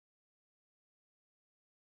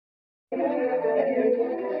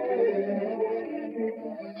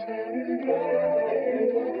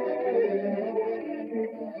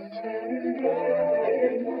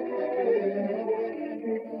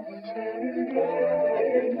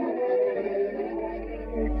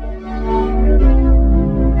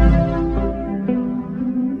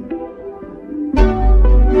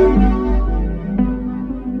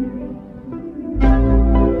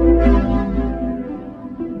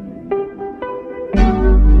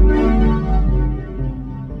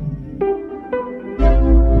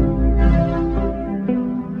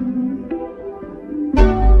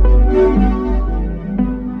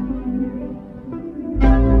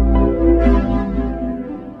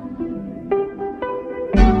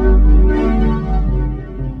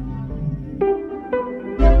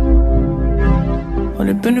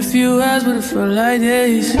Only been a few hours, but it felt like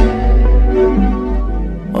days.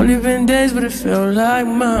 Only been days, but it felt like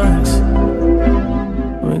months.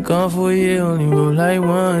 Been gone for a year, only go like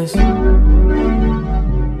once.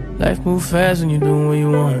 Life move fast when you're doing what you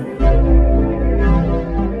want.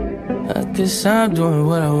 I guess I'm doing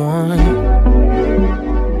what I want.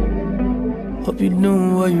 Hope you're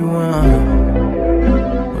doing what you want.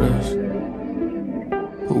 What else?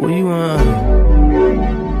 What you want?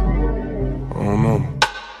 I don't know.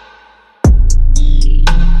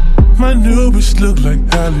 My new bitch look like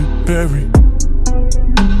Halle Berry,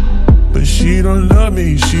 but she don't love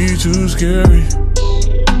me, she too scary.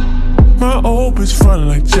 My old bitch front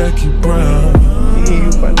like Jackie Brown.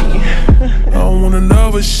 You funny. I don't wanna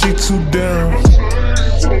love her, she too down.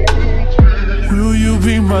 Will you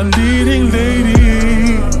be my leading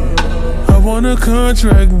lady? I want a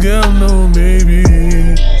contract, girl, no maybe.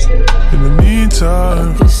 In the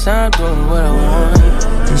meantime, I guess I'm doing what I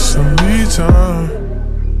want. it's some me time.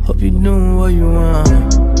 Hope you're doing what you want.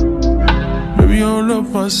 Maybe I don't love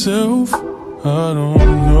myself, I don't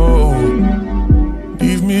know.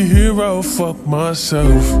 Leave me here, I'll fuck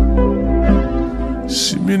myself.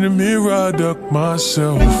 See me in the mirror, I duck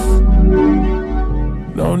myself.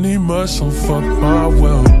 Don't need much, so fuck my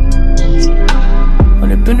wealth.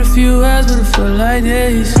 Only been a few hours, but it felt like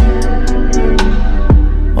days.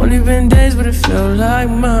 Only been days, but it felt like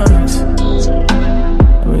months.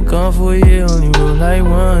 I've been gone for a year, only go like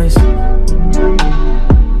once.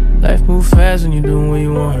 Life move fast when you're doing what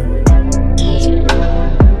you want.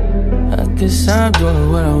 I guess I'm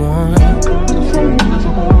doing what I want.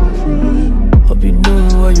 Hope you're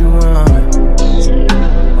doing what you want.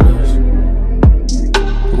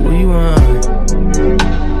 What you want?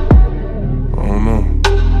 I don't know.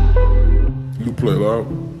 You play loud.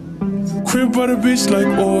 Crib by the bitch like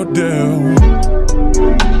Odell.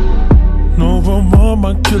 No, but mom,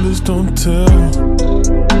 my killers don't tell.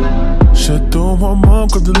 Chateau, my mom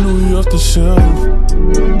got the Louis off the shelf.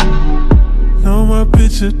 Now my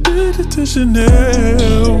bitch addicted to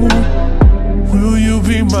Chanel. Will you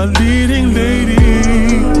be my leading lady?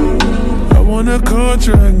 I want a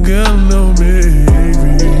contract, girl, no maybe.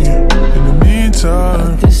 In the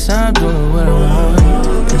meantime, I guess I'm doing what I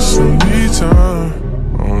want. get some me time.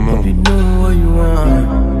 I don't know. Hope you're doing what you want.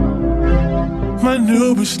 My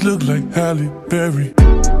new bitch look like Halle Berry,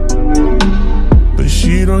 but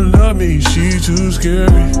she don't love me, she too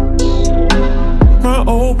scary. My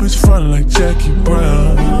old bitch front like Jackie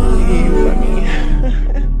Brown. You funny.